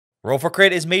Roll for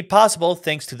Crit is made possible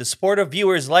thanks to the support of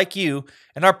viewers like you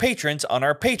and our patrons on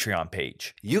our Patreon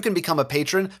page. You can become a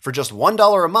patron for just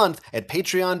 $1 a month at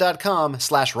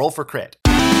patreon.com/rollforcrit.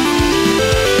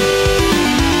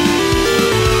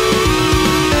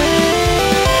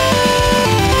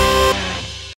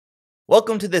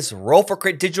 Welcome to this Roll for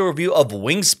Crit digital review of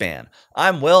Wingspan.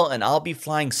 I'm Will and I'll be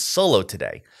flying solo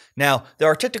today. Now, there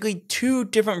are technically two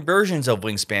different versions of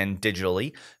Wingspan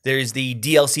digitally. There's the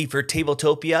DLC for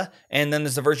Tabletopia, and then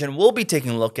there's the version we'll be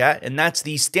taking a look at, and that's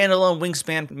the standalone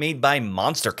Wingspan made by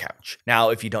Monster Couch. Now,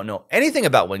 if you don't know anything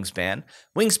about Wingspan,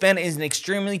 Wingspan is an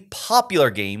extremely popular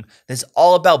game that's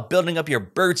all about building up your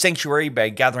bird sanctuary by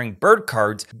gathering bird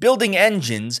cards, building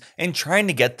engines, and trying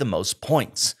to get the most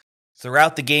points.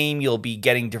 Throughout the game, you'll be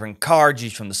getting different cards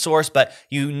each from the source, but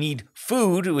you need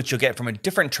food, which you'll get from a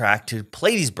different track to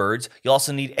play these birds. You'll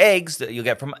also need eggs that you'll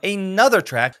get from another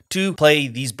track to play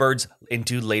these birds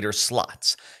into later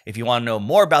slots. If you want to know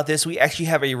more about this, we actually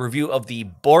have a review of the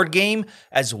board game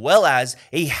as well as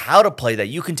a how to play that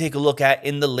you can take a look at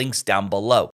in the links down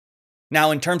below.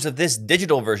 Now, in terms of this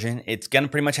digital version, it's going to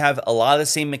pretty much have a lot of the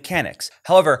same mechanics.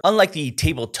 However, unlike the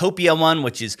Tabletopia one,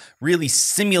 which is really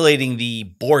simulating the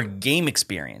board game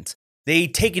experience, they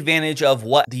take advantage of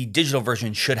what the digital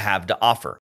version should have to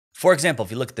offer. For example,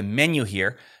 if you look at the menu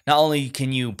here, not only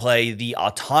can you play the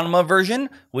Autonoma version,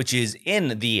 which is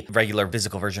in the regular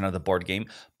physical version of the board game,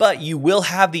 but you will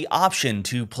have the option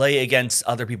to play against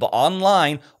other people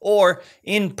online or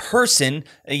in person,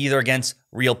 either against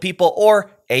real people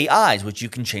or AIs, which you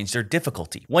can change their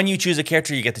difficulty. When you choose a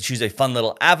character, you get to choose a fun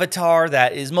little avatar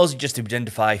that is mostly just to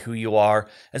identify who you are,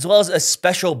 as well as a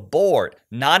special board.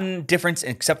 Not a difference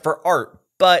except for art,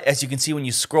 but as you can see when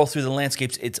you scroll through the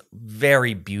landscapes, it's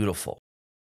very beautiful.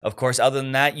 Of course, other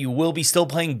than that, you will be still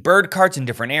playing bird cards in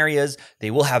different areas. They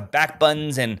will have back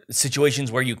buttons and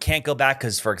situations where you can't go back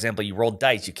because, for example, you rolled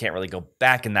dice. You can't really go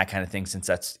back and that kind of thing since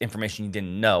that's information you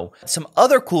didn't know. Some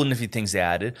other cool nifty things they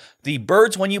added. The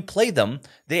birds, when you play them,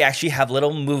 they actually have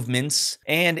little movements.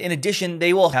 And in addition,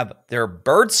 they will have their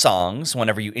bird songs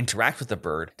whenever you interact with the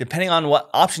bird. Depending on what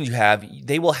options you have,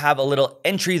 they will have a little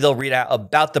entry they'll read out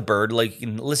about the bird. Like you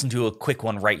can listen to a quick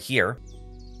one right here.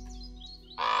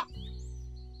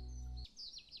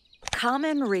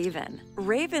 Common raven.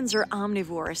 Ravens are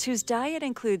omnivores whose diet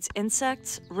includes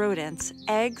insects, rodents,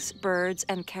 eggs, birds,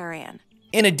 and carrion.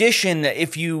 In addition,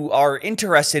 if you are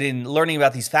interested in learning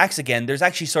about these facts again, there's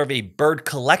actually sort of a bird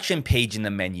collection page in the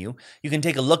menu. You can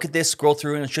take a look at this, scroll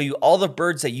through, and it'll show you all the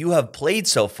birds that you have played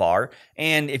so far.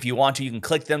 And if you want to, you can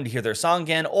click them to hear their song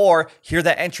again or hear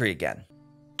that entry again.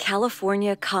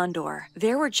 California condor.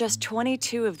 There were just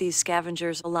 22 of these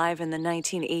scavengers alive in the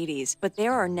 1980s, but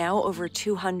there are now over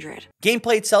 200.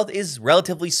 Gameplay itself is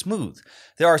relatively smooth.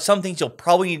 There are some things you'll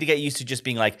probably need to get used to, just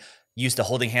being like used to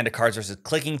holding hand of cards versus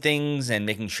clicking things and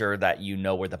making sure that you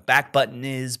know where the back button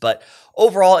is. But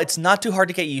overall, it's not too hard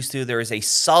to get used to. There is a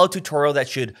solid tutorial that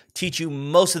should teach you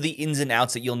most of the ins and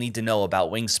outs that you'll need to know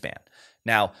about Wingspan.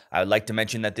 Now, I would like to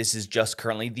mention that this is just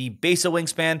currently the base of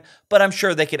Wingspan, but I'm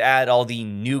sure they could add all the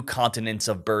new continents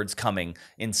of birds coming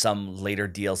in some later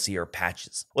DLC or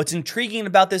patches. What's intriguing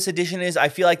about this edition is I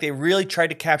feel like they really tried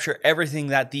to capture everything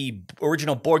that the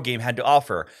original board game had to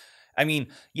offer. I mean,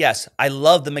 yes, I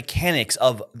love the mechanics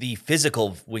of the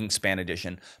physical Wingspan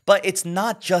edition, but it's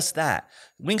not just that.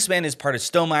 Wingspan is part of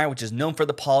Stonemaier, which is known for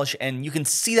the polish, and you can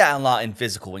see that a lot in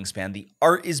physical Wingspan. The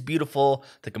art is beautiful,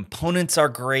 the components are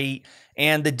great,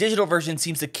 and the digital version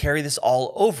seems to carry this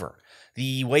all over.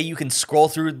 The way you can scroll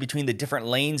through between the different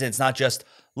lanes, and it's not just,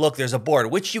 look, there's a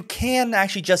board, which you can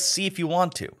actually just see if you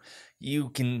want to. You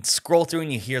can scroll through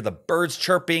and you hear the birds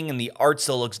chirping and the art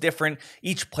still looks different.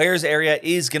 Each player's area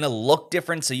is going to look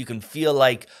different, so you can feel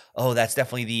like, oh, that's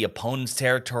definitely the opponent's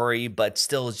territory, but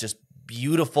still is just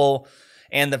beautiful.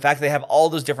 And the fact that they have all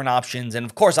those different options, and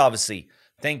of course, obviously,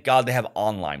 thank God they have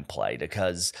online play,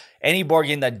 because any board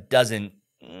game that doesn't,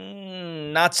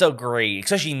 not so great,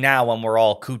 especially now when we're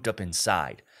all cooped up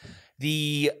inside.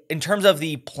 In terms of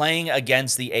the playing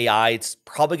against the AI, it's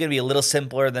probably going to be a little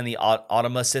simpler than the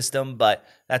Autonoma system, but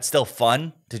that's still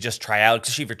fun to just try out,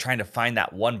 especially if you're trying to find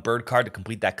that one bird card to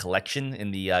complete that collection in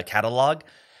the catalog.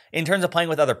 In terms of playing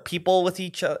with other people with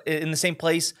each in the same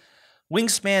place,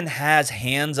 Wingspan has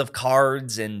hands of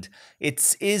cards and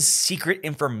it is secret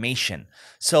information.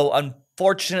 So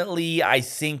unfortunately, I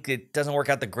think it doesn't work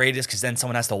out the greatest because then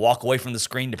someone has to walk away from the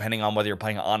screen depending on whether you're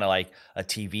playing on a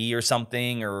TV or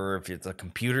something or if it's a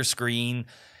computer screen.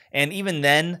 And even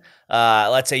then,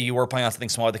 let's say you were playing on something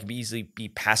smaller that could easily be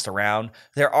passed around.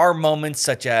 There are moments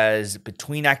such as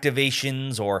between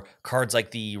activations or cards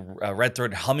like the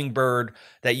red-throated hummingbird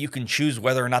that you can choose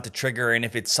whether or not to trigger. And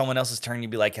if it's someone else's turn,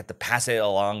 you'd be like, have to pass it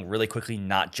along really quickly,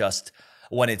 not just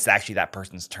when it's actually that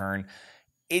person's turn.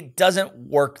 It doesn't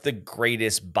work the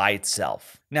greatest by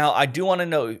itself. Now, I do want to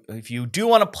know, if you do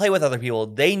want to play with other people,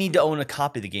 they need to own a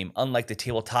copy of the game, unlike the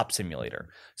Tabletop Simulator.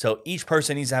 So each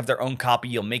person needs to have their own copy.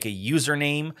 You'll make a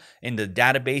username in the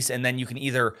database, and then you can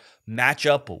either match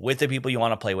up with the people you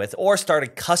want to play with or start a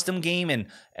custom game and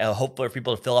hope for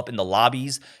people to fill up in the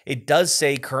lobbies. It does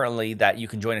say currently that you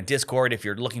can join a Discord if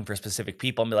you're looking for specific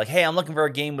people and be like, hey, I'm looking for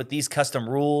a game with these custom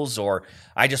rules, or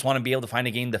I just want to be able to find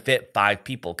a game to fit 5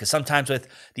 people. Because sometimes with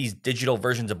these digital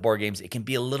versions of board games, it can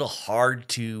be a little hard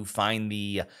to find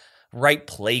the right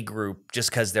play group just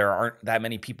because there aren't that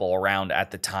many people around at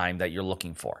the time that you're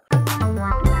looking for.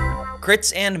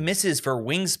 Crits and misses for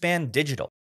Wingspan Digital.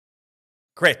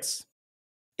 Crits.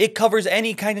 It covers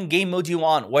any kind of game mode you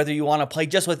want, whether you want to play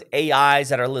just with AIs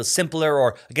that are a little simpler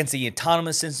or against the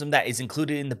autonomous system that is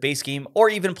included in the base game, or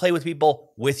even play with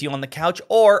people with you on the couch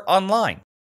or online.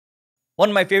 One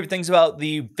of my favorite things about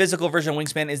the physical version of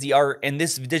Wingspan is the art, and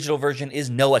this digital version is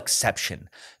no exception.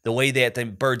 The way that the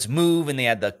birds move and they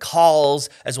add the calls,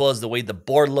 as well as the way the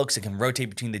board looks, it can rotate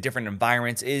between the different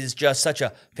environments, is just such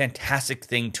a fantastic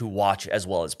thing to watch as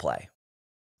well as play.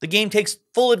 The game takes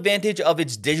full advantage of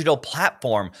its digital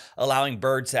platform, allowing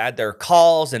birds to add their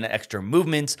calls and extra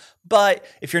movements, but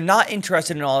if you're not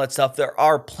interested in all that stuff, there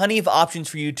are plenty of options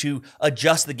for you to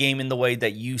adjust the game in the way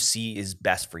that you see is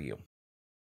best for you.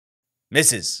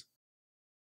 Misses.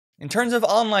 In terms of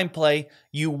online play,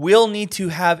 you will need to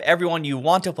have everyone you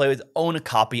want to play with own a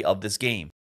copy of this game.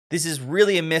 This is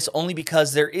really a miss only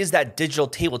because there is that digital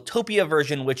Tabletopia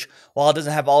version, which, while it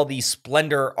doesn't have all the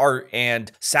splendor, art, and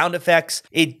sound effects,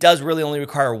 it does really only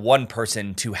require one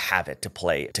person to have it to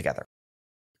play together.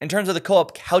 In terms of the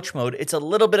co-op couch mode, it's a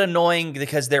little bit annoying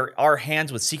because there are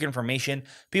hands with secret information.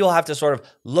 People have to sort of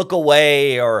look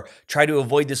away or try to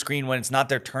avoid the screen when it's not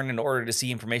their turn in order to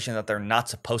see information that they're not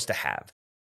supposed to have.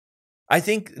 I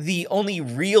think the only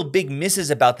real big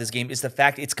misses about this game is the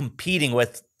fact it's competing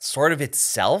with sort of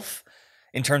itself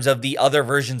in terms of the other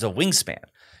versions of Wingspan.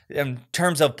 In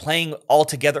terms of playing all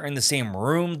together in the same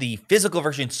room, the physical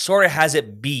version sort of has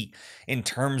it beat in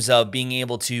terms of being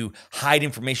able to hide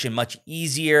information much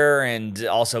easier and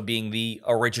also being the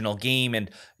original game,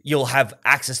 and you'll have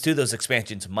access to those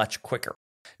expansions much quicker.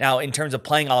 Now, in terms of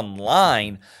playing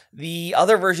online, the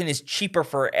other version is cheaper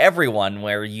for everyone,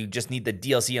 where you just need the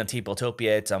DLC on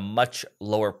Tabletopia. It's a much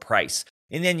lower price.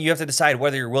 And then you have to decide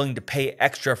whether you're willing to pay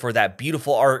extra for that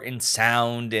beautiful art and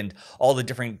sound and all the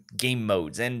different game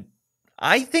modes. And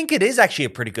I think it is actually a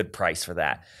pretty good price for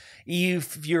that.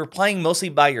 If you're playing mostly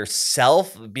by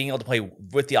yourself, being able to play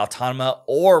with the Autonoma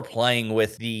or playing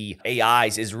with the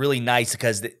AIs is really nice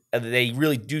because they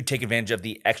really do take advantage of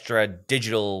the extra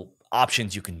digital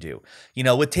options you can do. You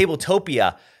know, with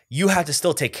Tabletopia, you have to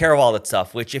still take care of all that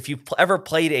stuff, which if you've ever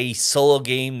played a solo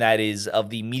game that is of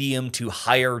the medium to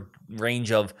higher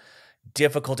range of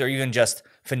difficulty or even just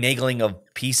finagling of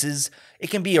pieces, it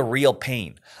can be a real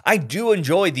pain. I do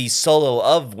enjoy the solo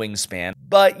of Wingspan,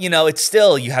 but it's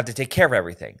still, you have to take care of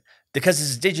everything. Because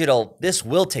it's digital, this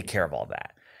will take care of all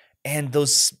that. And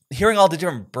hearing all the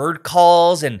different bird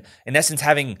calls and in essence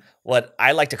having what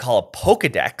I like to call a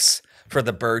Pokedex for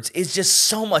the birds is just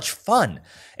so much fun.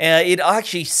 It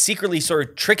actually secretly sort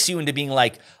of tricks you into being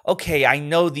like, okay, I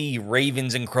know the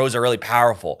ravens and crows are really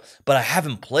powerful, but I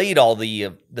haven't played all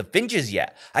the finches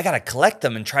yet. I got to collect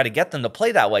them and try to get them to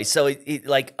play that way. So it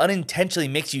like unintentionally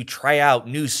makes you try out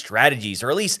new strategies,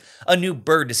 or at least a new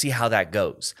bird to see how that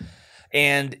goes.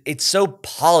 And it's so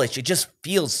polished, it just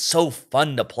feels so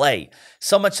fun to play.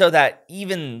 So much so that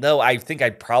even though I think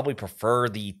I'd probably prefer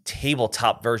the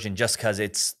tabletop version just because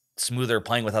it's smoother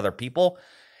playing with other people,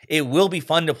 it will be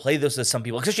fun to play this with some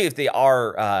people, especially if they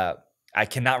are, I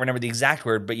cannot remember the exact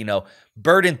word, but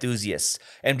bird enthusiasts,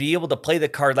 and be able to play the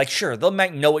card. Like, sure, they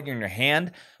might know what you're in your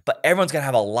hand, but everyone's going to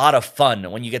have a lot of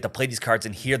fun when you get to play these cards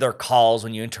and hear their calls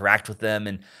when you interact with them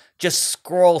and just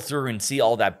scroll through and see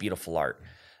all that beautiful art.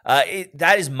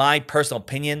 That is my personal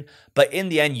opinion, but in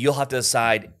the end, you'll have to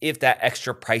decide if that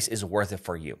extra price is worth it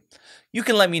for you. You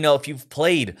can let me know if you've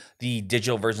played the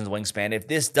digital versions of Wingspan, if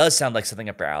this does sound like something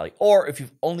up your alley, or if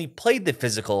you've only played the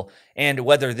physical and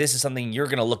whether this is something you're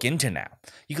going to look into now.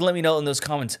 You can let me know in those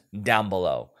comments down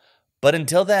below. But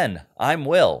until then, I'm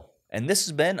Will, and this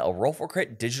has been a Roll for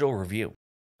Crit digital review.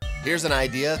 Here's an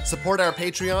idea. Support our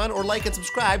Patreon or like and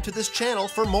subscribe to this channel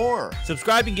for more.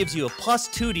 Subscribing gives you a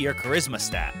 +2 to your charisma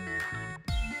stat.